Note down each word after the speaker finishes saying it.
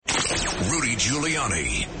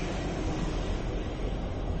Giuliani.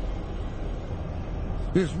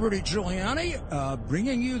 This is Rudy Giuliani,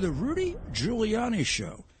 bringing you the Rudy Giuliani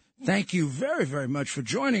Show. Thank you very, very much for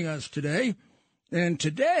joining us today. And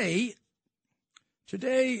today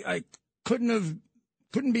I couldn't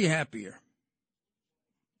be happier.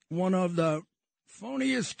 One of the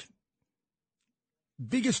phoniest,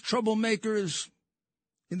 biggest troublemakers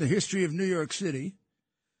in the history of New York City,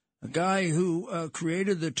 a guy who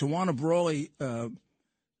created the Tawana Brawley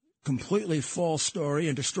completely false story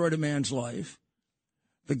and destroyed a man's life,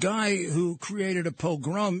 the guy who created a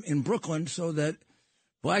pogrom in Brooklyn so that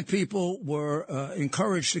black people were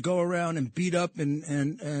encouraged to go around and beat up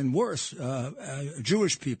and worse,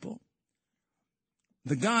 Jewish people.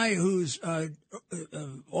 The guy whose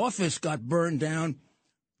office got burned down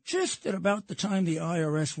just at about the time the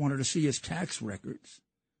IRS wanted to see his tax records.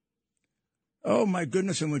 Oh, my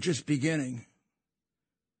goodness, and we're just beginning.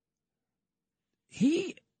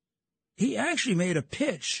 He actually made a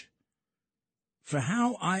pitch for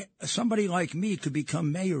how somebody like me could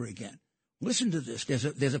become mayor again. Listen to this.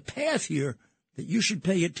 There's a path here that you should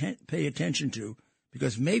pay attention to,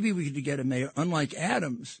 because maybe we could get a mayor, unlike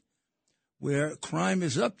Adams, where crime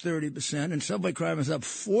is up 30% and subway crime is up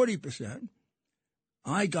 40%.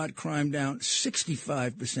 I got crime down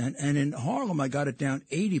 65%, and in Harlem I got it down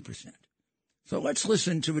 80%. So let's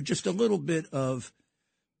listen to just a little bit of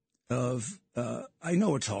I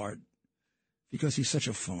know it's hard because he's such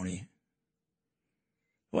a phony.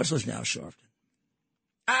 Let's listen now, Sharpton.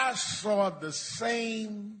 I saw the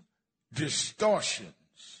same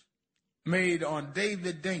distortions made on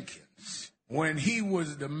David Dinkins when he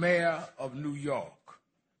was the mayor of New York,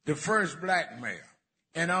 the first black mayor.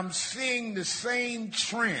 And I'm seeing the same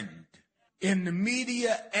trend in the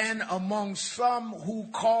media and among some who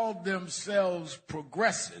called themselves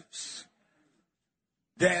progressives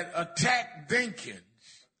that attack Dinkins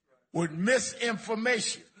with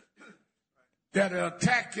misinformation, that are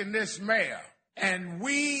attacking this mayor. And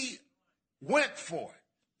we went for it.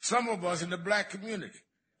 Some of us in the black community,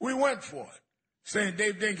 we went for it, saying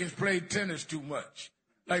Dave Dinkins played tennis too much,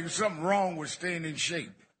 like there's something wrong with staying in shape,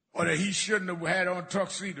 or that he shouldn't have had on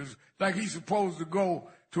tuxedos, like he's supposed to go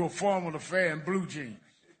to a formal affair in blue jeans.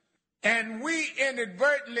 And we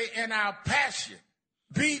inadvertently, in our passion,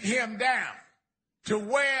 beat him down to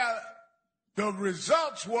where the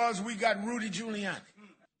results was we got Rudy Giuliani.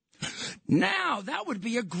 Now, that would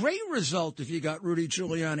be a great result if you got Rudy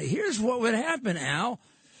Giuliani. Here's what would happen, Al.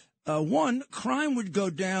 One, crime would go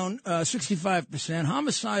down 65%.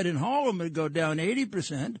 Homicide in Harlem would go down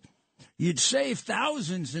 80%. You'd save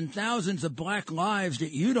thousands and thousands of black lives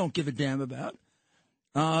that you don't give a damn about.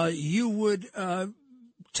 You would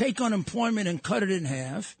take unemployment and cut it in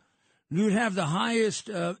half. You'd have the highest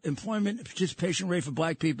employment participation rate for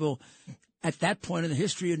black people at that point in the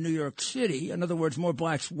history of New York City. In other words, more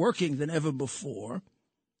blacks working than ever before.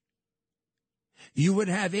 You would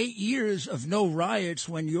have 8 years of no riots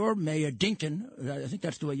when your mayor, Dinkin, I think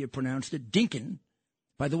that's the way you pronounced it, Dinkin.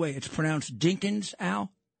 By the way, it's pronounced Dinkins,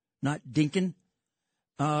 Al, not Dinkin.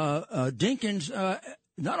 Dinkins,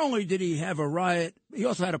 not only did he have a riot, he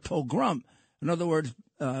also had a pogrom. In other words,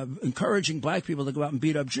 encouraging black people to go out and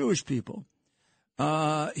beat up Jewish people.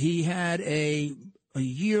 He had a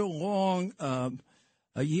year-long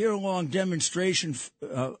demonstration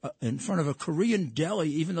in front of a Korean deli,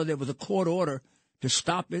 even though there was a court order to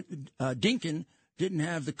stop it. Dinkin didn't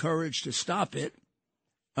have the courage to stop it.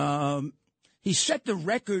 He set the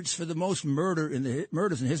records for the most murders in the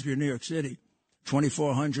history of New York City,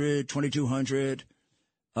 2,400, 2,200.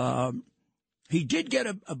 He did get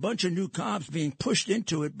a bunch of new cops being pushed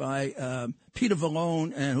into it by Peter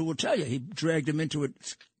Vallone, and who will tell you he dragged him into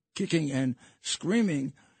it, kicking and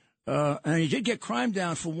screaming. And he did get crime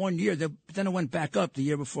down for 1 year. Then it went back up the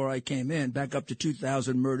year before I came in, back up to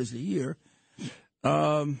 2,000 murders a year.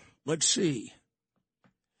 Let's see.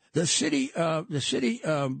 The city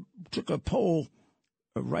took a poll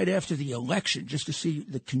right after the election just to see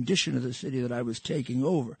the condition of the city that I was taking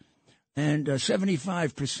over. And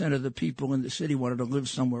 75% of the people in the city wanted to live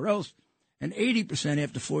somewhere else. And 80%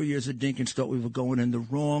 after 4 years of Dinkins thought we were going in the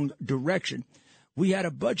wrong direction. We had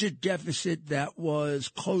a budget deficit that was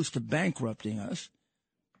close to bankrupting us.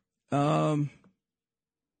 That's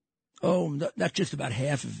just about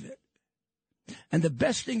half of it. And the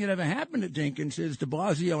best thing that ever happened to Dinkins is de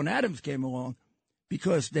Blasio and Adams came along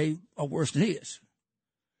because they are worse than he is.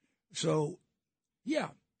 So, yeah,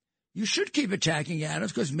 you should keep attacking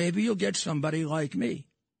Adams because maybe you'll get somebody like me.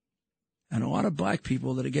 And a lot of black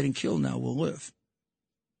people that are getting killed now will live.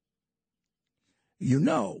 You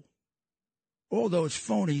know, all those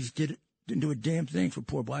phonies didn't do a damn thing for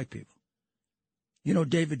poor black people. You know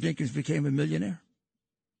David Dinkins became a millionaire?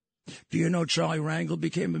 Do you know Charlie Rangel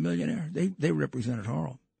became a millionaire? They represented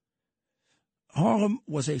Harlem. Harlem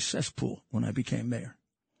was a cesspool when I became mayor.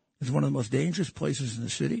 It's one of the most dangerous places in the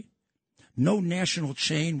city. No national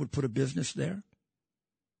chain would put a business there.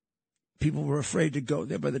 People were afraid to go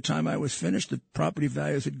there. By the time I was finished, the property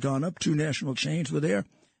values had gone up. 2 national chains were there,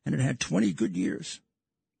 and it had 20 good years.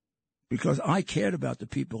 Because I cared about the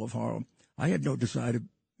people of Harlem. I had no desire to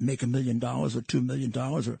make $1 million or $2 million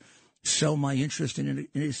or sell my interest in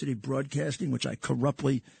inner city broadcasting, which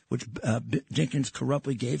Dinkins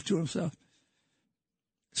corruptly gave to himself.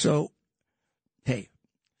 So, hey,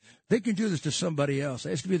 they can do this to somebody else.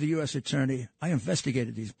 I used to be the U.S. attorney. I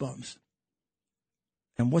investigated these bums.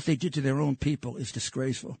 And what they did to their own people is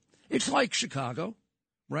disgraceful. It's like Chicago,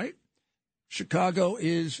 right? Chicago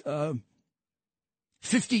is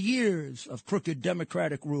 50 years of crooked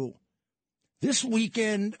Democratic rule. This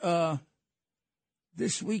weekend, I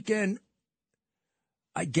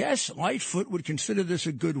guess Lightfoot would consider this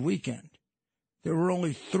a good weekend. There were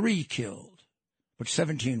only 3 killed, but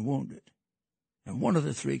 17 wounded. And one of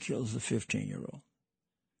the 3 kills the 15-year-old.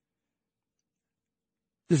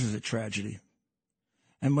 This is a tragedy.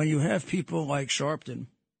 And when you have people like Sharpton,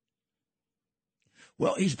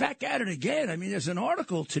 well, he's back at it again. I mean, there's an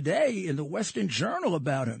article today in the Western Journal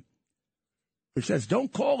about him. It says,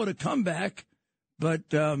 don't call it a comeback, but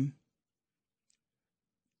Al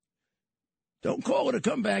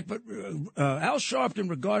Sharpton,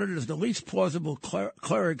 regarded as the least plausible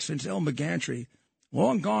cleric since Elmer Gantry.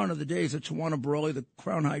 Long gone are the days of Tawana Brawley, the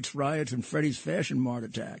Crown Heights riots, and Freddie's Fashion Mart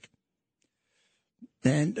attack.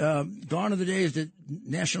 And gone are the days that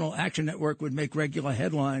National Action Network would make regular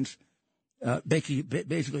headlines,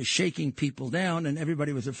 basically shaking people down, and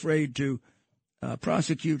everybody was afraid to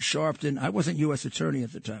prosecute Sharpton. I wasn't U.S. attorney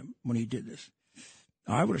at the time when he did this.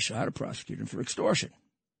 I would have shot to prosecute him for extortion.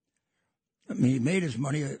 I mean, he made his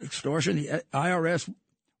money extortion. The IRS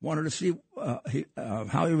wanted to see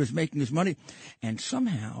how he was making his money, and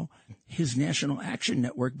somehow his National Action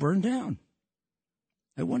Network burned down.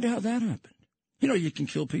 I wonder how that happened. You know, you can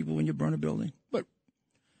kill people when you burn a building, but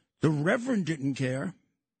the Reverend didn't care.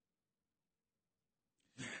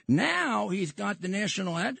 Now he's got the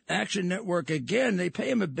National Action Network again. They pay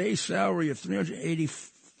him a base salary of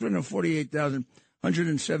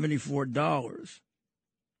 $348,174.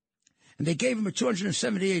 And they gave him a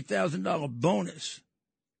 $278,000 bonus,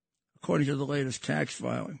 according to the latest tax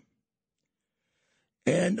filing.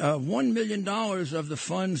 And $1 million of the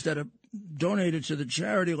funds that are donated to the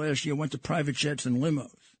charity last year went to private jets and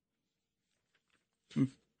limos.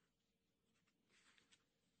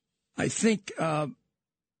 I think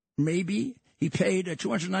maybe he paid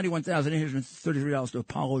 $291,833 to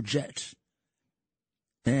Apollo Jets.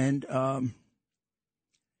 And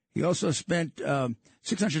he also spent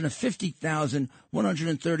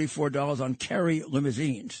 $650,134 on Kerry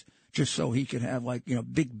limousines, just so he could have,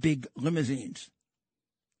 big limousines.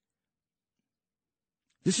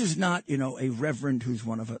 This is not, a reverend who's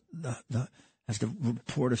one of as the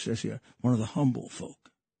reporter says here, one of the humble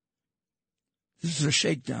folk. This is a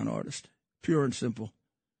shakedown artist, pure and simple.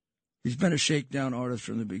 He's been a shakedown artist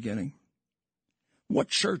from the beginning. What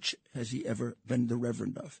church has he ever been the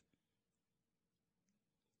reverend of?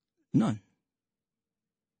 None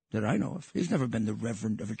that I know of. He's never been the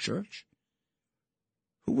reverend of a church.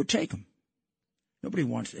 Who would take him? Nobody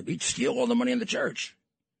wants him. He'd steal all the money in the church.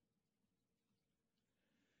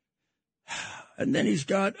 And then he's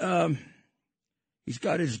got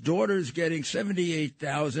his daughters getting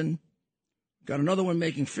 $78,000. Got another one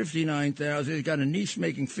making $59,000. He's got a niece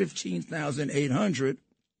making $15,800.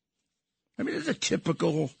 I mean, this is a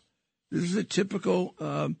typical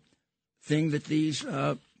thing that these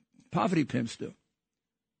poverty pimps do.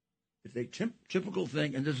 It's a typical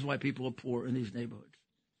thing, and this is why people are poor in these neighborhoods,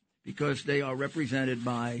 because they are represented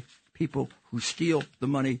by people who steal the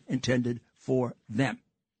money intended for them.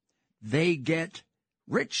 They get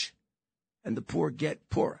rich, and the poor get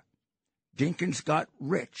poorer. Dinkins got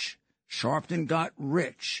rich. Sharpton got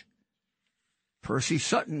rich. Percy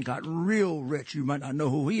Sutton got real rich. You might not know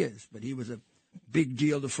who he is, but he was a big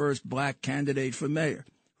deal, the first black candidate for mayor,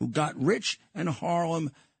 who got rich, and Harlem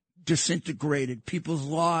disintegrated. People's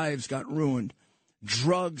lives got ruined.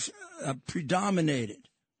 Drugs predominated.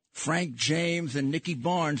 Frank James and Nicky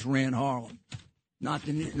Barnes ran Harlem, not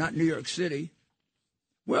New York City.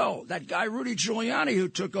 Well, that guy Rudy Giuliani who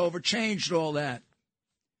took over changed all that.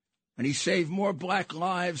 And he saved more black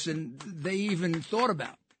lives than they even thought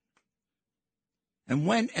about. And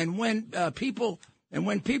when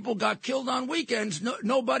people got killed on weekends,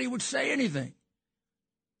 nobody would say anything.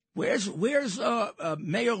 Where's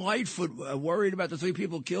Mayor Lightfoot worried about the 3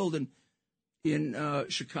 people killed in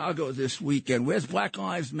Chicago this weekend? Where's Black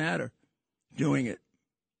Lives Matter doing it?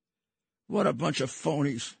 What a bunch of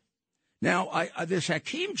phonies. Now, this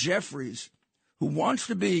Hakeem Jeffries, who wants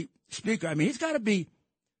to be Speaker, I mean, he's got to be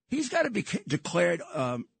declared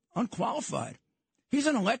unqualified. He's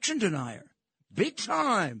an election denier. Big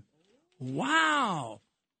time. Wow.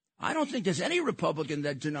 I don't think there's any Republican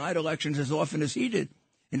that denied elections as often as he did.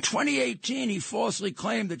 In 2018, he falsely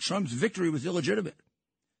claimed that Trump's victory was illegitimate,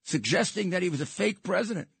 suggesting that he was a fake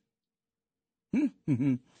president.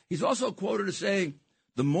 He's also quoted as saying,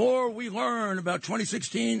 the more we learn about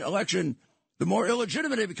 2016 election, the more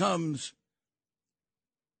illegitimate it becomes.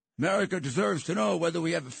 America deserves to know whether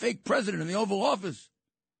we have a fake president in the Oval Office.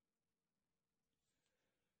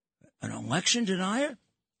 An election denier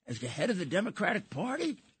as the head of the Democratic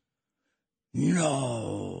Party?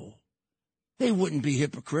 No. They wouldn't be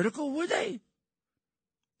hypocritical, would they?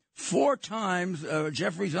 4 times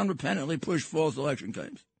Jeffries unrepentantly pushed false election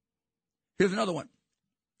claims. Here's another one.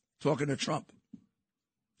 Talking to Trump.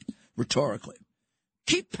 Rhetorically.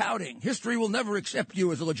 Keep pouting. History will never accept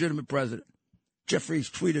you as a legitimate president. Jeffries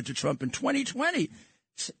tweeted to Trump in 2020.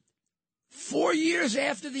 4 years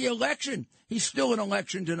after the election, he's still an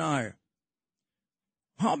election denier.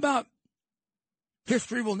 How about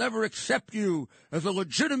history will never accept you as a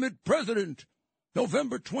legitimate president?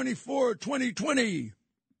 November 24, 2020.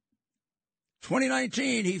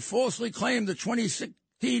 2019, he falsely claimed the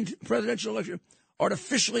 2016 presidential election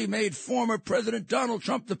artificially made former President Donald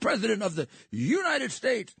Trump the president of the United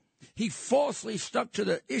States. He falsely stuck to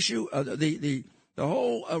the issue of the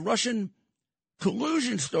whole Russian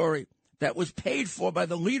collusion story that was paid for by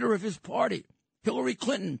the leader of his party, Hillary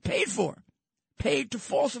Clinton, paid to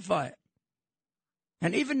falsify it.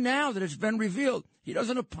 And even now that it's been revealed, he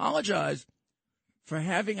doesn't apologize for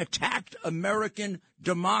having attacked American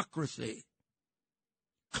democracy.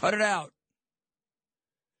 Cut it out.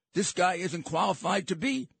 This guy isn't qualified to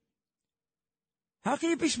be. How can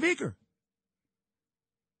he be Speaker?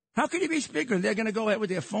 How can he be Speaker? They're going to go ahead with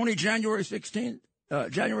their phony January 6th thing?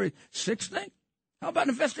 How about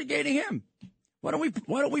investigating him? Why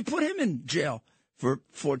don't we put him in jail for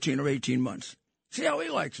 14 or 18 months? See how he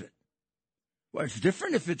likes it. Well, it's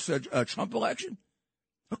different if it's a Trump election.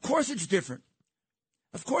 Of course it's different.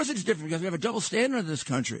 Of course it's different because we have a double standard in this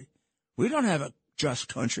country. We don't have a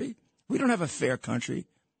just country. We don't have a fair country.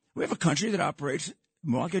 We have a country that operates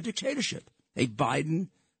more like a dictatorship. A Biden,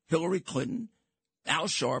 Hillary Clinton, Al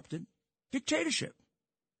Sharpton dictatorship.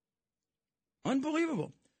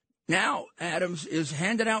 Unbelievable. Now Adams is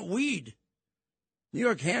handing out weed. New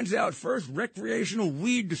York hands out first recreational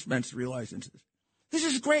weed dispensary licenses. This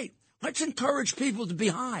is great. Let's encourage people to be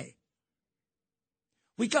high.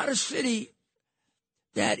 We got a city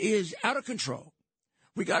that is out of control.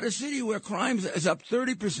 We got a city where crime is up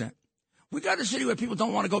 30%. We got a city where people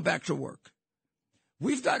don't want to go back to work.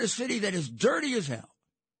 We've got a city that is dirty as hell.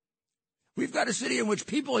 We've got a city in which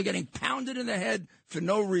people are getting pounded in the head for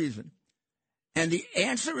no reason. And the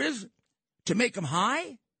answer is to make them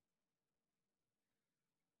high?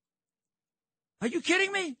 Are you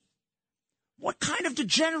kidding me? What kind of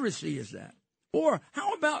degeneracy is that? Or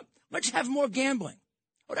how about let's have more gambling?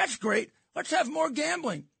 Oh, that's great. Let's have more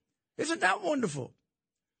gambling. Isn't that wonderful?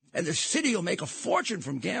 And the city will make a fortune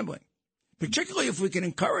from gambling, particularly if we can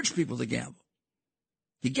encourage people to gamble.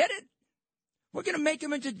 You get it? We're going to make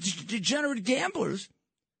them into degenerate gamblers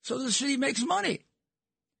so the city makes money.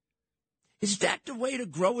 Is that the way to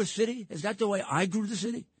grow a city? Is that the way I grew the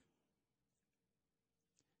city?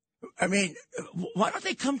 I mean, why don't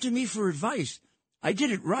they come to me for advice? I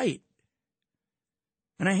did it right.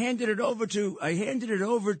 And I handed it over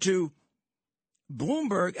to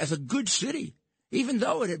Bloomberg as a good city, even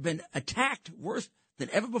though it had been attacked worse than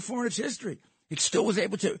ever before in its history. It still was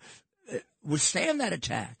able to withstand that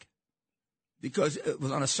attack because it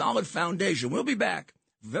was on a solid foundation. We'll be back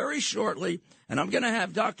very shortly, and I'm going to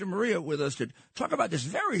have Dr. Maria with us to talk about this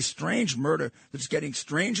very strange murder that's getting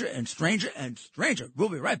stranger and stranger and stranger. We'll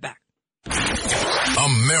be right back.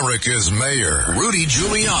 America's Mayor, Rudy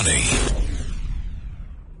Giuliani.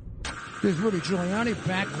 This is Rudy Giuliani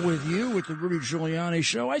back with you with the Rudy Giuliani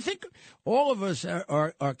Show. I think all of us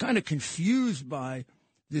are kind of confused by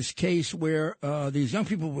this case where these young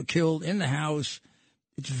people were killed in the house.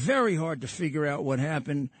 It's very hard to figure out what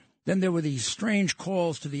happened. Then there were these strange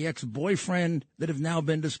calls to the ex-boyfriend that have now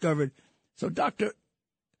been discovered. So, Doctor,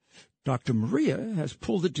 Dr. Maria has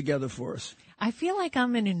pulled it together for us. I feel like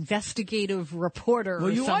I'm an investigative reporter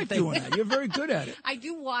Well, you or like something. doing that. You're very good at it. I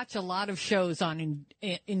do watch a lot of shows on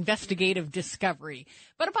investigative discovery.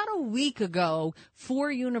 But about a week ago,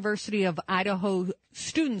 4 University of Idaho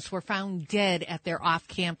students were found dead at their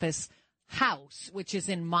off-campus house, which is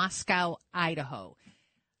in Moscow, Idaho.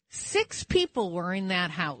 6 people were in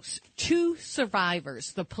that house, 2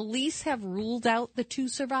 survivors. The police have ruled out the 2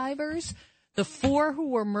 survivors. The 4 who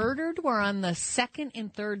were murdered were on the 2nd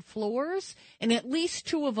and 3rd floors, and at least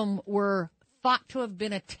 2 of them were thought to have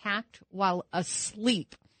been attacked while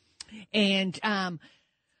asleep. And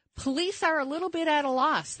police are a little bit at a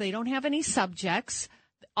loss. They don't have any subjects.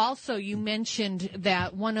 Also, you mentioned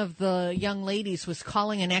that one of the young ladies was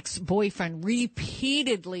calling an ex-boyfriend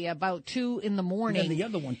repeatedly about 2 in the morning. And the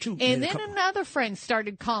other one, too. And then another friend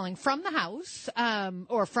started calling from the house,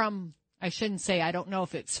 or from, I shouldn't say, I don't know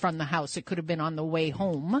if it's from the house. It could have been on the way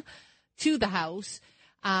home to the house.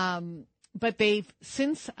 But they've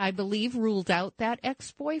since, I believe, ruled out that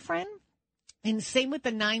ex-boyfriend. And same with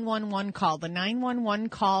the 911 call. The 911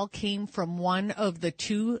 call came from one of the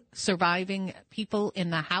 2 surviving people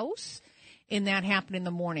in the house, and that happened in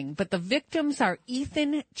the morning. But the victims are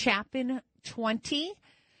Ethan Chapin, 20,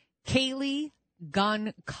 Kaylee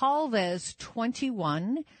Goncalves,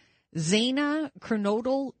 21, Zaina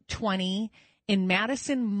Kernodal, 20, and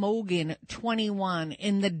Madison Mogan, 21.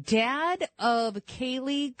 And the dad of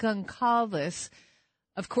Kaylee Goncalves,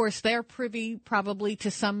 of course, they're privy probably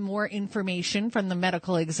to some more information from the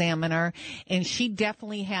medical examiner, and she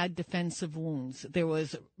definitely had defensive wounds. There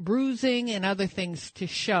was bruising and other things to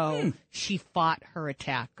show she fought her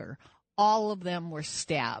attacker. All of them were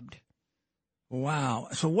stabbed. Wow.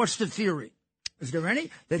 So what's the theory? Is there any?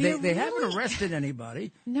 They haven't arrested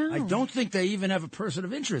anybody. No. I don't think they even have a person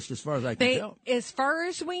of interest, as far as I can tell. As far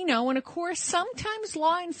as we know, and of course, sometimes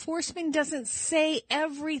law enforcement doesn't say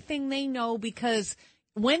everything they know, because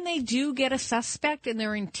when they do get a suspect and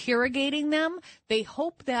they're interrogating them, they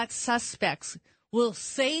hope that suspects will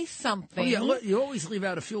say something. Oh, yeah, you always leave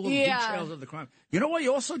out a few little details of the crime. You know why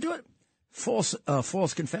you also do it? False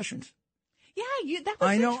confessions. Yeah, that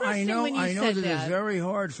was interesting when you I know said that it's very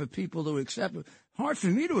hard for people to accept. Hard for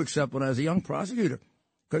me to accept when I was a young prosecutor.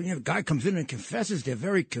 Because a guy comes in and confesses, they're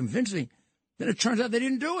very convincing. Then it turns out they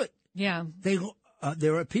didn't do it. Yeah.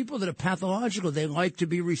 There are people that are pathological. They like to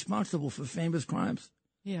be responsible for famous crimes.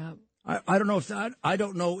 Yeah. I don't know if that. I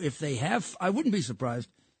don't know if they have. I wouldn't be surprised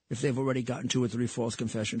if they've already gotten 2 or 3 false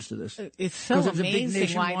confessions to this. It's so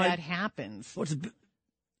amazing why that happens.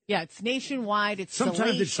 Yeah, it's nationwide. It's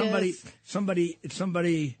sometimes salacious. it's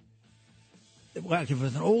somebody. Well, if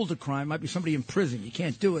it's an older crime, it might be somebody in prison. You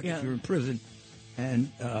can't do it if you're in prison,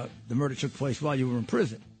 and the murder took place while you were in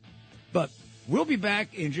prison. But we'll be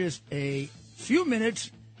back in just a few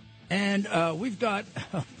minutes, and we've got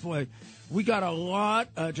we got a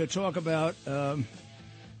lot to talk about.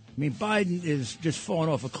 Biden is just falling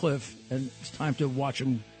off a cliff, and it's time to watch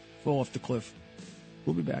him fall off the cliff.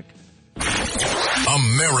 We'll be back.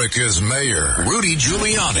 America's Mayor, Rudy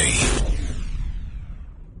Giuliani.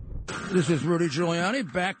 This is Rudy Giuliani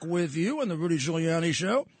back with you on the Rudy Giuliani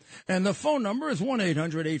Show. And the phone number is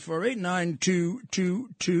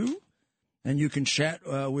 1-800-848-9222. And you can chat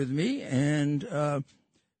with me, and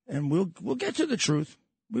we'll get to the truth.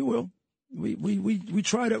 We will. We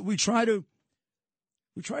try to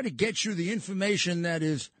get you the information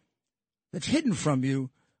that's hidden from you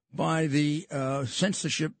by the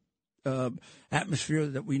censorship atmosphere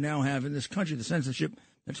that we now have in this country, the censorship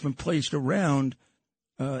that's been placed around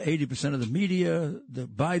 80% of the media, the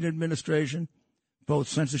Biden administration, both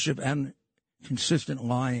censorship and consistent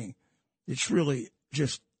lying. It's really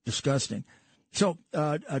just disgusting. So,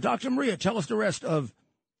 Dr. Maria, tell us the rest of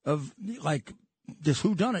like this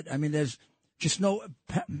whodunit. I mean, there's just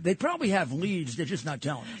they probably have leads. They're just not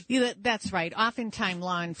telling us. Yeah, that's right. Oftentimes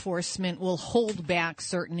law enforcement will hold back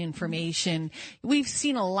certain information. We've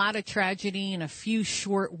seen a lot of tragedy in a few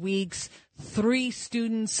short weeks. 3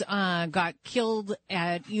 students got killed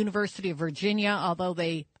at University of Virginia, although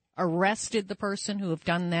they arrested the person who has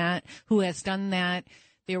done that.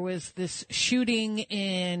 There was this shooting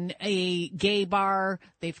in a gay bar.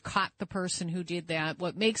 They've caught the person who did that.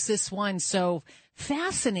 What makes this one so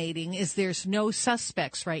fascinating is there's no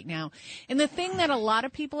suspects right now. And the thing that a lot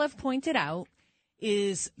of people have pointed out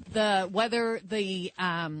is whether the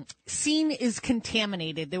scene is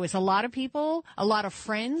contaminated. There was a lot of people, a lot of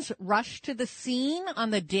friends rushed to the scene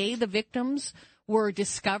on the day the victims were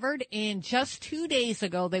discovered. And just 2 days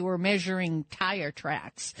ago, they were measuring tire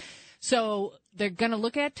tracks. So they're going to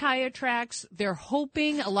look at tire tracks. They're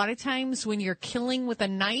hoping a lot of times when you're killing with a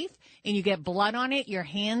knife, and you get blood on it, your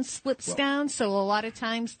hand slips down. So a lot of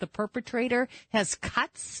times the perpetrator has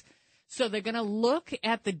cuts. So they're going to look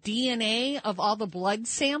at the DNA of all the blood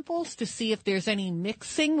samples to see if there's any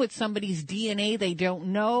mixing with somebody's DNA they don't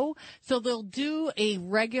know. So they'll do a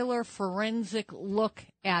regular forensic look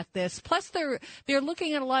at this. Plus, they're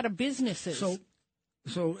looking at a lot of businesses.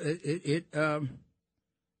 So they're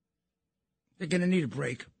going to need a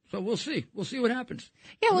break. So we'll see. We'll see what happens.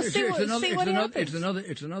 Yeah, we'll see what happens.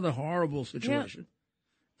 It's another horrible situation.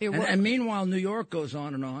 Yeah. And meanwhile, New York goes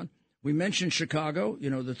on and on. We mentioned Chicago,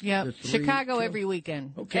 the three Chicago every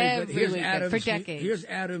weekend. Okay, every but here's weekend Adams, for decades. Here's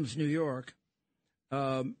Adams, New York,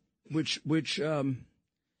 which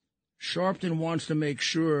Sharpton wants to make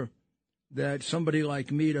sure that somebody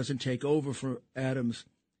like me doesn't take over for Adams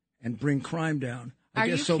and bring crime down. I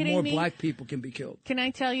guess so more black people can be killed. Can I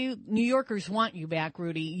tell you, New Yorkers want you back,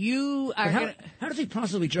 Rudy. You are. How does he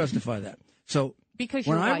possibly justify that? So because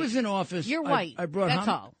when you're I white. was in office, you're white. I brought That's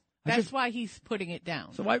all. That's why he's putting it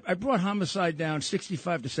down. So I brought homicide down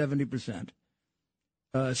 65 to 70%.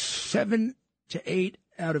 7 to 8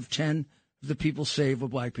 out of 10 of the people saved were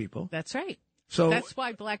black people. That's right. So that's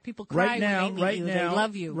why black people cry when they meet you. They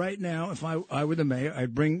love you. Right now, if I were the mayor,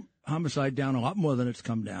 I'd bring homicide down a lot more than it's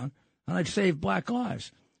come down, and I'd save black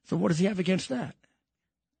lives. So what does he have against that?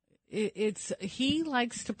 He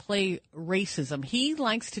likes to play racism. He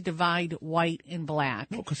likes to divide white and black.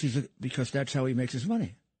 Well, because that's how he makes his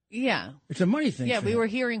money. Yeah. It's a money thing. Yeah, we were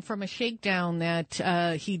hearing from a shakedown that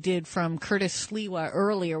he did from Curtis Sliwa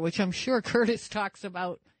earlier, which I'm sure Curtis talks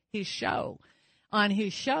about on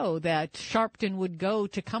his show, that Sharpton would go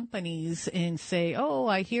to companies and say, "Oh,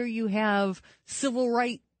 I hear you have civil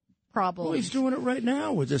rights problems." Well, he's doing it right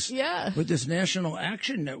now with this National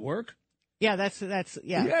Action Network. Yeah, that's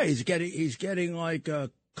yeah. Yeah, he's getting like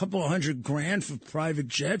a couple of $100,000 for private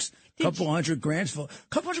jets, couple of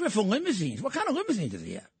 $100,000 for limousines. What kind of limousines does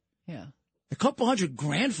he have? Yeah. A couple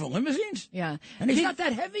 $100,000 for limousines? Yeah. And he's not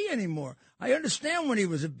that heavy anymore. I understand when he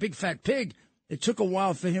was a big fat pig, it took a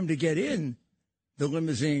while for him to get in the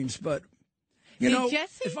limousines. But,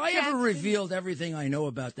 if I ever revealed everything I know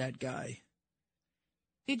about that guy.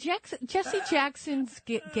 Did Jesse Jackson's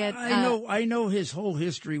get I know his whole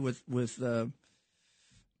history I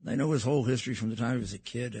know his whole history from the time he was a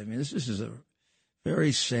kid. I mean, this is a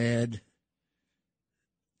very sad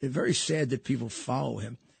that people follow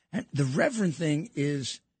him. And the Reverend thing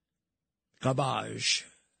is garbage.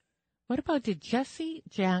 What about, did Jesse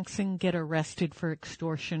Jackson get arrested for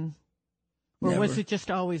extortion? Or Never. Was it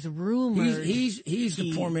just always rumored? He's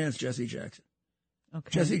the poor man's Jesse Jackson.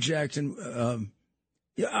 Okay. Jesse Jackson,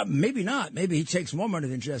 maybe not. Maybe he takes more money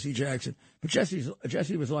than Jesse Jackson. But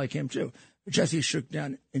Jesse was like him, too. Jesse shook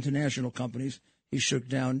down international companies. He shook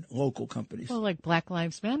down local companies. Well, like Black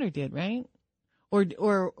Lives Matter did, right? Or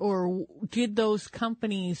did those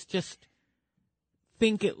companies just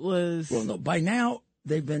think it was? Well, no. By now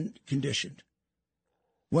they've been conditioned.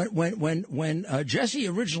 When Jesse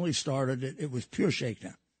originally started it, it was pure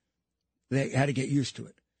shakedown. They had to get used to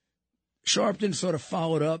it. Sharpton sort of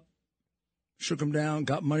followed up, shook them down,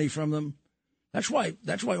 got money from them. That's why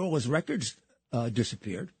all his records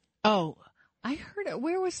disappeared. Oh, I heard it.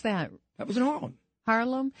 Where was that? That was in Harlem.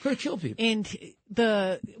 Harlem? Could have killed people. And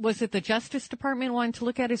was it the Justice Department wanted to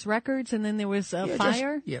look at his records, and then there was a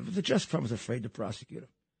fire? But the Justice Department was afraid to prosecute him.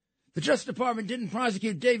 The Justice Department didn't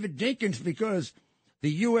prosecute David Dinkins because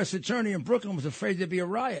the U.S. attorney in Brooklyn was afraid there'd be a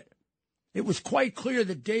riot. It was quite clear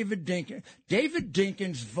that David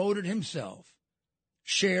Dinkins voted himself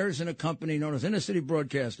shares in a company known as Inner City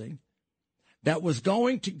Broadcasting that was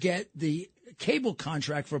going to get the cable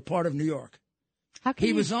contract for a part of New York.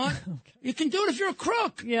 He was on. Okay. You can do it if you're a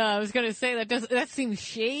crook. Yeah, I was going to say that seems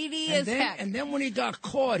shady as heck. And then when he got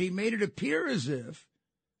caught, he made it appear as if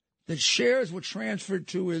the shares were transferred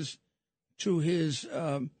to his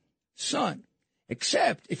son.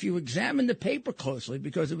 Except if you examine the paper closely,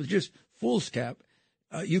 because it was just foolscap,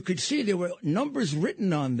 you could see there were numbers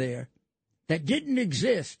written on there that didn't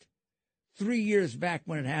exist 3 years back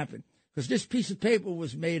when it happened. Because this piece of paper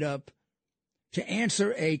was made up to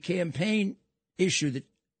answer a campaign issue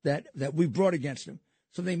that we brought against him.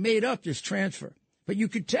 So they made up this transfer. But you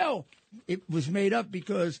could tell it was made up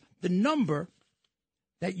because the number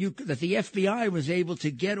that the FBI was able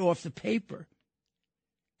to get off the paper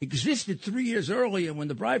existed 3 years earlier when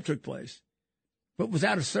the bribe took place, but was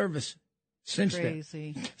out of service since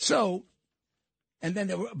Crazy. then. So, and then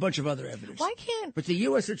there were a bunch of other evidence. Why can't? But the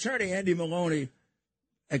U.S. Attorney, Andy Maloney,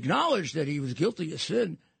 acknowledged that he was guilty of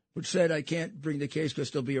sin, which said, I can't bring the case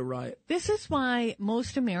because there'll be a riot. This is why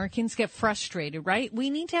most Americans get frustrated, right? We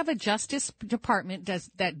need to have a Justice Department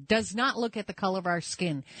that does not look at the color of our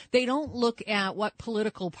skin. They don't look at what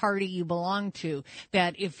political party you belong to.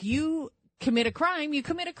 That if you commit a crime, you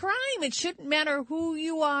commit a crime. It shouldn't matter who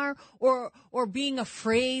you are or being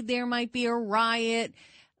afraid there might be a riot.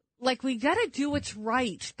 Like, we got to do what's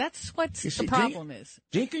right. That's what the problem is.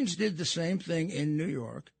 Dinkins did the same thing in New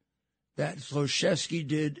York that Zlochevsky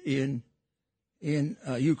did in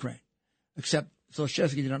Ukraine, except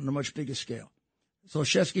Zlochevsky did it on a much bigger scale.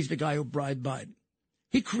 Zlochevsky's the guy who bribed Biden.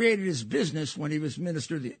 He created his business when he was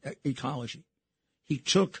Minister of the Ecology. He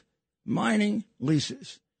took mining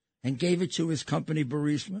leases and gave it to his company,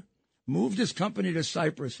 Burisma, moved his company to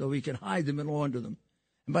Cyprus so he could hide them and launder them.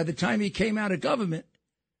 And by the time he came out of government,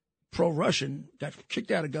 pro-Russian, got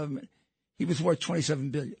kicked out of government, he was worth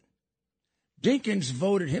 $27 billion. Dinkins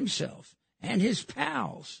voted himself and his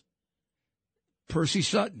pals, Percy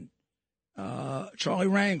Sutton, Charlie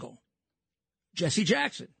Rangel, Jesse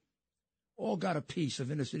Jackson, all got a piece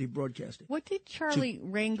of inner city broadcasting. What did Charlie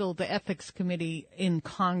Rangel, the ethics committee in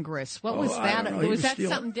Congress, what was that? Was that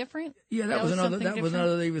something different? Yeah, that was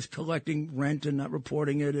another. He was collecting rent and not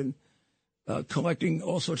reporting it, and collecting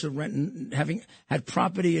all sorts of rent, and had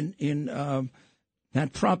property in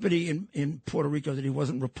Puerto Rico that he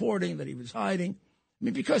wasn't reporting, that he was hiding. I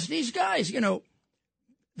mean, because these guys,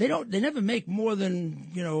 they never make more than,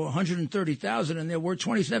 130,000, and they're worth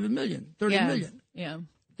 27 million, 30 million. Yeah.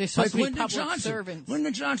 They're supposed to be Lyndon public Johnson. servants.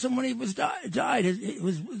 Lyndon Johnson, when he died, it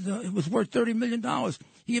was worth $30 million.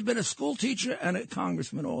 He had been a school teacher and a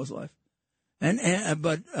congressman all his life.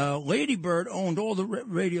 But Lady Bird owned all the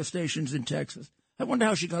radio stations in Texas. I wonder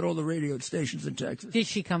how she got all the radio stations in Texas. Did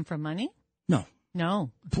she come from money? No. No.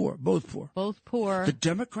 Poor. Both poor. Both poor. The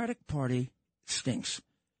Democratic Party stinks.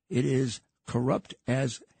 It is corrupt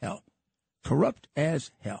as hell. Corrupt as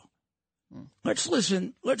hell. Let's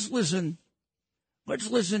listen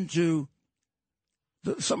to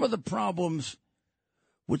some of the problems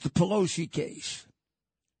with the Pelosi case,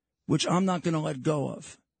 which I'm not going to let go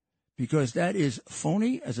of, because that is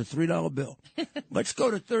phony as a $3 bill. Let's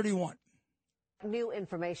go to 31. New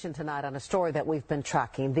information tonight on a story that we've been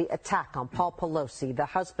tracking, the attack on Paul Pelosi, the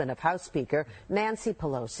husband of House Speaker Nancy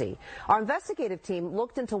Pelosi. Our investigative team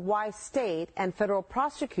looked into why state and federal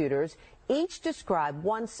prosecutors each describe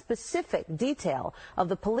one specific detail of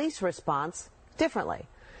the police response differently.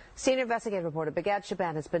 Senior investigative reporter Begad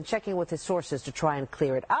Shaban has been checking with his sources to try and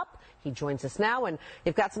clear it up. He joins us now, and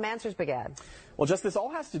you've got some answers, Begad. Well, Jess, this all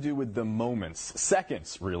has to do with the moments,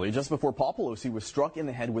 seconds, really, just before Paul Pelosi was struck in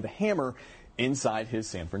the head with a hammer inside his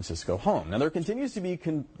San Francisco home. Now, there continues to be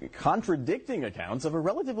contradicting accounts of a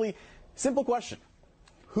relatively simple question.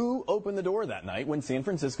 Who opened the door that night when San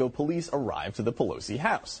Francisco police arrived to the Pelosi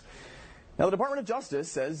house? Now, the Department of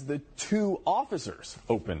Justice says the two officers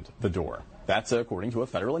opened the door. That's according to a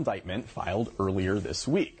federal indictment filed earlier this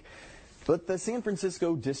week. But the San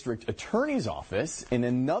Francisco District Attorney's Office, in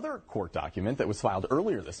another court document that was filed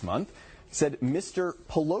earlier this month, said Mr.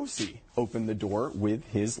 Pelosi opened the door with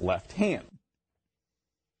his left hand.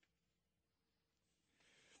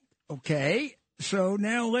 Okay, so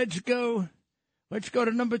now let's go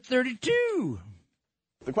to number 32.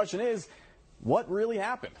 The question is, what really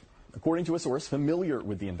happened? According to a source familiar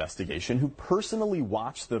with the investigation who personally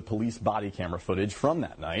watched the police body camera footage from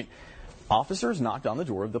that night, officers knocked on the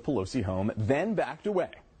door of the Pelosi home, then backed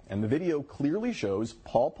away. And the video clearly shows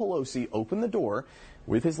Paul Pelosi open the door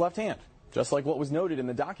with his left hand, just like what was noted in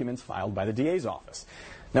the documents filed by the DA's office.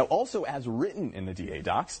 Now, also as written in the DA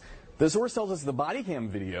docs, the source tells us the body cam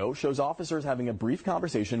video shows officers having a brief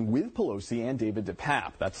conversation with Pelosi and David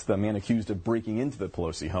DePape. That's the man accused of breaking into the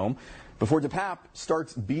Pelosi home, before DePape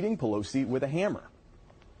starts beating Pelosi with a hammer.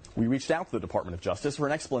 We reached out to the Department of Justice for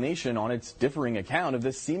an explanation on its differing account of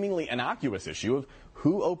this seemingly innocuous issue of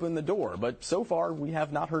who opened the door, but so far we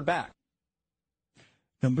have not heard back.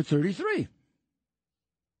 Number 33.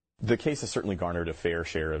 The case has certainly garnered a fair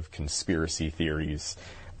share of conspiracy theories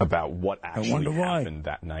about what actually happened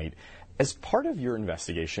that night. As part of your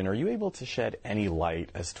investigation, are you able to shed any light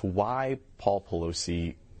as to why Paul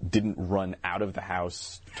Pelosi didn't run out of the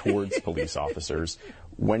house towards police officers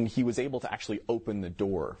when he was able to actually open the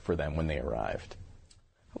door for them when they arrived?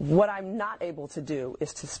 What I'm not able to do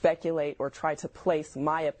is to speculate or try to place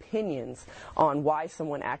my opinions on why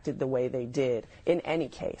someone acted the way they did in any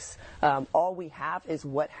case. All we have is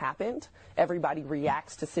what happened. Everybody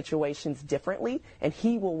reacts to situations differently, and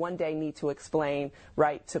he will one day need to explain,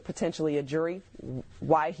 right, to potentially a jury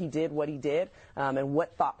why he did what he did and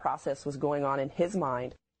what thought process was going on in his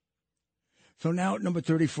mind. So now at number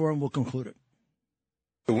 34, and we'll conclude it.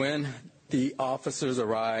 When the officers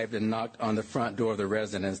arrived and knocked on the front door of the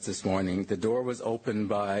residence this morning, the door was opened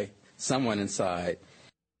by someone inside.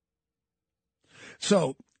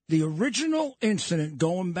 So the original incident,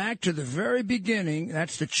 going back to the very beginning,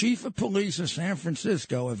 that's the chief of police of San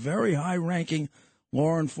Francisco, a very high-ranking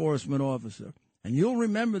law enforcement officer. And you'll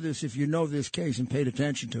remember this if you know this case and paid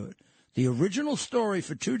attention to it. The original story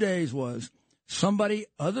for 2 days was somebody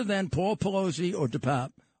other than Paul Pelosi or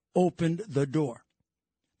DePape opened the door,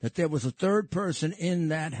 that there was a third person in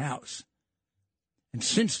that house. And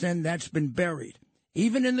since then, that's been buried.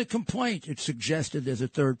 Even in the complaint, it suggested there's a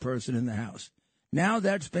third person in the house. Now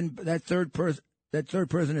that third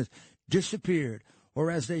person has disappeared. Or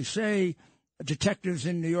as they say, detectives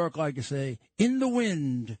in New York like to say, in the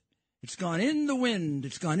wind. It's gone in the wind.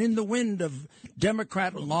 It's gone in the wind of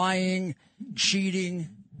Democrat lying, cheating,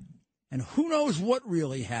 and who knows what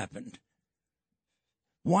really happened.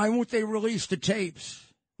 Why won't they release the tapes?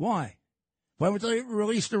 Why? Why won't they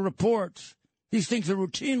release the reports? These things are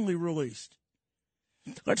routinely released.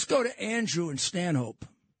 Let's go to Andrew in Stanhope.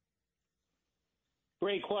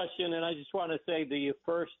 Great question, and I just want to say the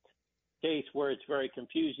first case where it's very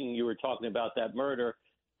confusing, you were talking about that murder,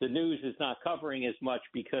 the news is not covering as much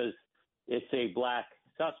because it's a black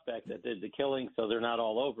suspect that did the killing, so they're not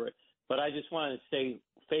all over it. But I just wanted to say,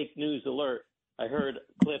 fake news alert. I heard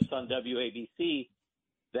clips on WABC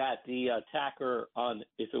that the attacker, on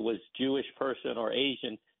if it was Jewish person or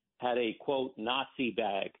Asian, had a, quote, Nazi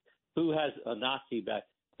bag. Who has a Nazi bag?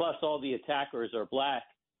 Plus, all the attackers are black.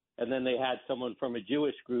 And then they had someone from a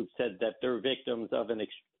Jewish group said that they're victims of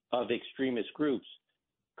extremist groups,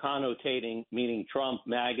 connotating, meaning Trump,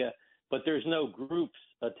 MAGA. But there's no groups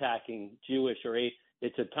attacking Jewish or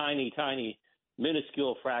it's a tiny, tiny,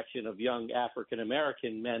 minuscule fraction of young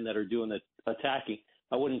African-American men that are doing the attacking.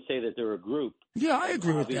 I wouldn't say that they're a group. Yeah, I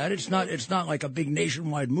agree with that. It's not like a big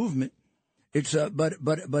nationwide movement. It's but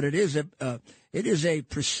it is a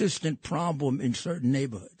persistent problem in certain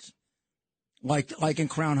neighborhoods, like in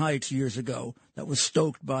Crown Heights years ago, that was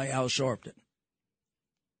stoked by Al Sharpton.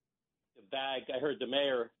 The bag. I heard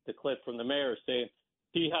the clip from the mayor saying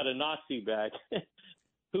he had a Nazi bag.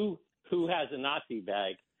 Who has a Nazi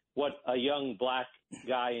bag? What, a young black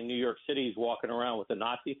guy in New York City is walking around with a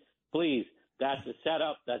Nazi? Please, that's a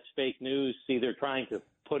setup. That's fake news. See, they're trying to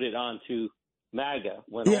put it onto MAGA.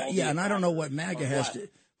 And I don't know what MAGA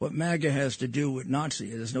has to do with Nazi.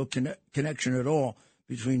 There's no connection at all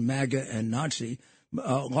between MAGA and Nazi.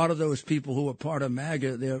 A lot of those people who are part of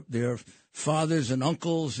MAGA, their fathers and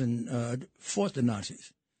uncles and fought the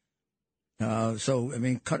Nazis. So I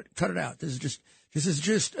mean, cut it out. This is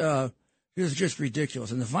just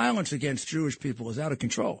ridiculous. And the violence against Jewish people is out of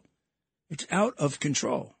control. It's out of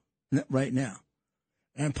control right now.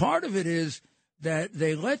 And part of it is that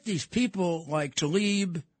they let these people like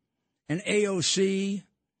Tlaib and AOC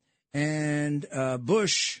and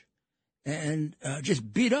Bush and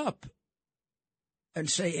just beat up and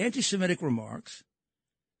say anti-Semitic remarks.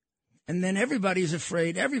 And then everybody's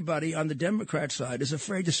afraid, everybody on the Democrat side is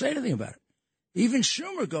afraid to say anything about it. Even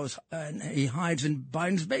Schumer goes and he hides in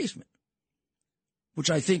Biden's basement, which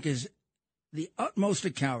I think is the utmost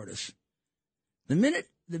of cowardice. The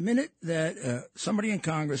minute that somebody in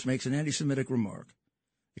Congress makes an anti-Semitic remark,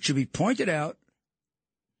 it should be pointed out,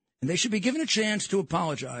 and they should be given a chance to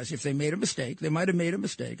apologize if they made a mistake. They might have made a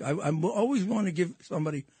mistake. I'm always willing to give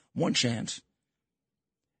somebody one chance.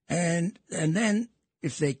 And then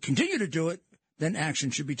if they continue to do it, then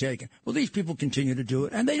action should be taken. Well, these people continue to do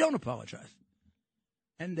it, and they don't apologize.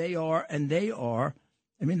 And they are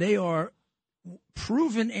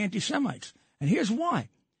proven anti-Semites. And here's why.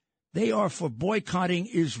 They are for boycotting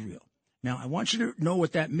Israel. Now, I want you to know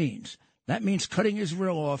what that means. That means cutting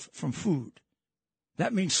Israel off from food.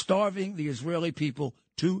 That means starving the Israeli people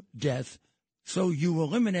to death so you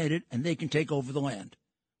eliminate it and they can take over the land.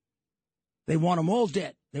 They want them all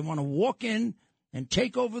dead. They want to walk in and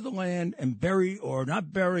take over the land and bury or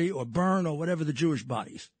not bury or burn or whatever the Jewish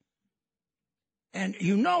bodies. And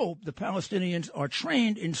you know the Palestinians are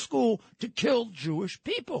trained in school to kill Jewish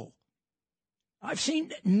people. I've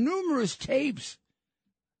seen numerous tapes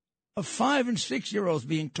of 5- and 6-year-olds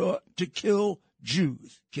being taught to kill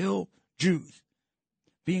Jews,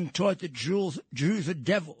 being taught that Jews are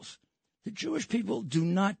devils. The Jewish people do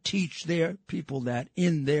not teach their people that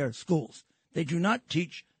in their schools. They do not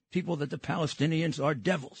teach people that the Palestinians are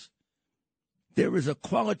devils. There is a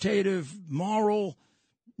qualitative, moral,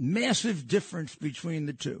 massive difference between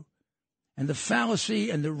the two. And the fallacy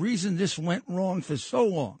and the reason this went wrong for so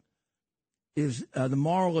long is the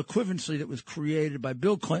moral equivalency that was created by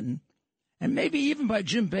Bill Clinton and maybe even by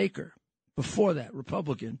Jim Baker before that,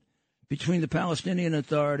 Republican, between the Palestinian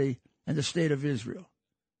Authority and the State of Israel.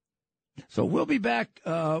 So we'll be back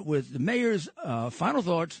with the mayor's final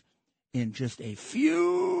thoughts in just a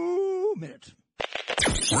few minutes.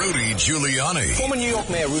 Rudy Giuliani. Former New York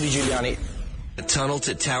Mayor Rudy Giuliani. The Tunnel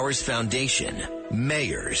to Towers Foundation,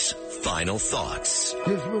 Mayor's Final Thoughts.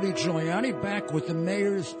 Here's Rudy Giuliani back with the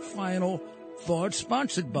Mayor's Final Thoughts,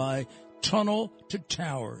 sponsored by Tunnel to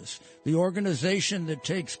Towers, the organization that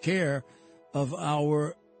takes care of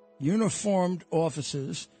our uniformed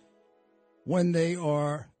officers when they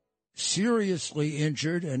are seriously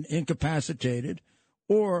injured and incapacitated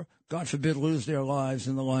or, God forbid, lose their lives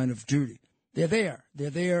in the line of duty. They're there.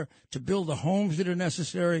 They're there to build the homes that are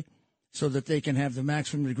necessary so that they can have the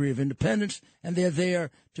maximum degree of independence, and they're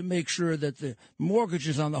there to make sure that the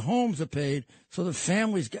mortgages on the homes are paid so the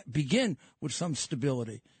families begin with some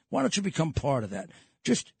stability. Why don't you become part of that?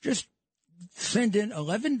 Just send in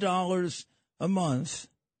 $11 a month,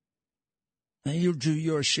 and you'll do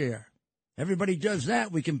your share. Everybody does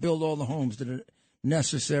that, we can build all the homes that are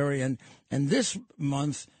necessary. And this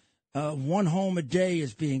month, one home a day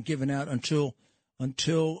is being given out until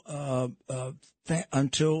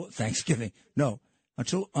Thanksgiving. No,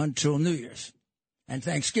 until New Year's. And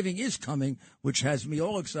Thanksgiving is coming, which has me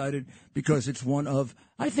all excited because it's one of,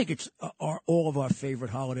 I think it's all of our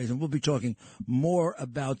favorite holidays. And we'll be talking more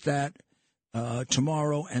about that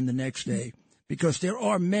tomorrow and the next day, because there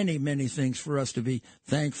are many, many things for us to be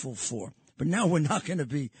thankful for. But now we're not going to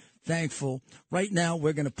be thankful. Right now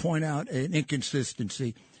we're going to point out an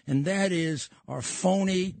inconsistency, and that is our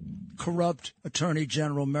phony, corrupt Attorney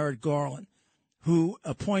General Merrick Garland, who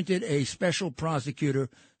appointed a special prosecutor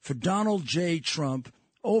for Donald J. Trump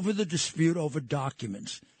over the dispute over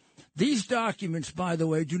documents. These documents, by the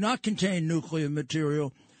way, do not contain nuclear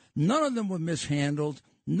material. None of them were mishandled.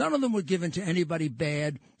 None of them were given to anybody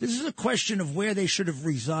bad. This is a question of where they should have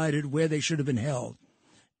resided, where they should have been held.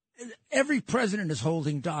 Every president is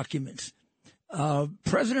holding documents.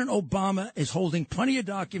 President Obama is holding plenty of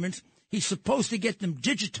documents. He's supposed to get them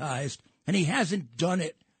digitized, and he hasn't done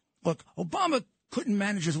it. Look, Obama couldn't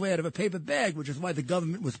manage his way out of a paper bag, which is why the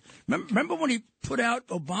government was... Remember when he put out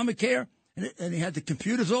Obamacare and he had the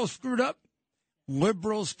computers all screwed up?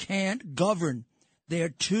 Liberals can't govern. They're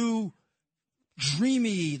too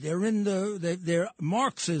dreamy. They're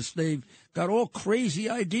Marxists. They've got all crazy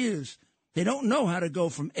ideas. They don't know how to go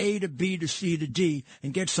from A to B to C to D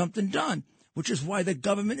and get something done, which is why the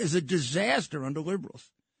government is a disaster under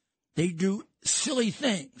liberals. They do silly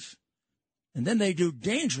things, and then they do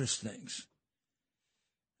dangerous things.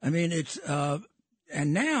 I mean, it's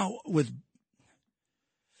and now with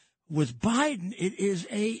Biden, it's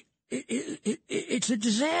a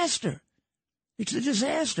disaster. It's a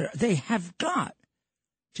disaster. They have got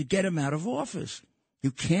to get him out of office. You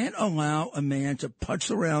can't allow a man to putz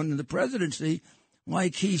around in the presidency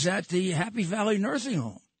like he's at the Happy Valley nursing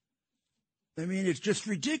home. I mean, it's just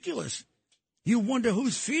ridiculous. You wonder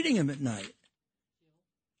who's feeding him at night.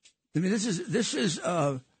 I mean, this is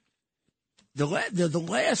the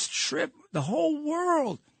last trip. The whole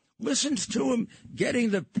world listens to him getting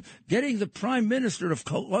the prime minister of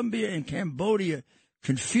Colombia and Cambodia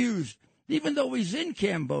confused, even though he's in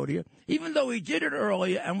Cambodia, even though he did it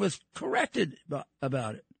earlier and was corrected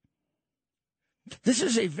about it. This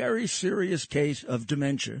is a very serious case of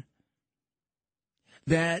dementia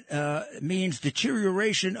that means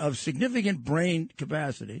deterioration of significant brain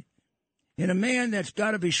capacity in a man that's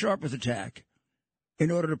got to be sharp as a tack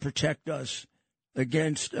in order to protect us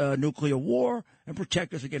against nuclear war and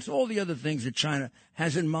protect us against all the other things that China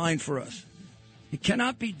has in mind for us. It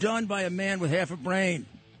cannot be done by a man with half a brain.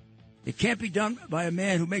 It can't be done by a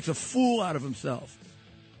man who makes a fool out of himself,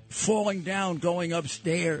 falling down, going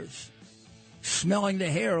upstairs, smelling the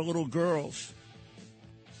hair of little girls.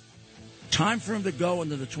 Time for him to go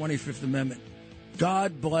under the 25th Amendment.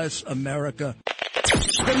 God bless America.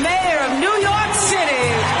 The mayor of New York City,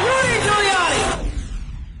 Rudy Giuliani.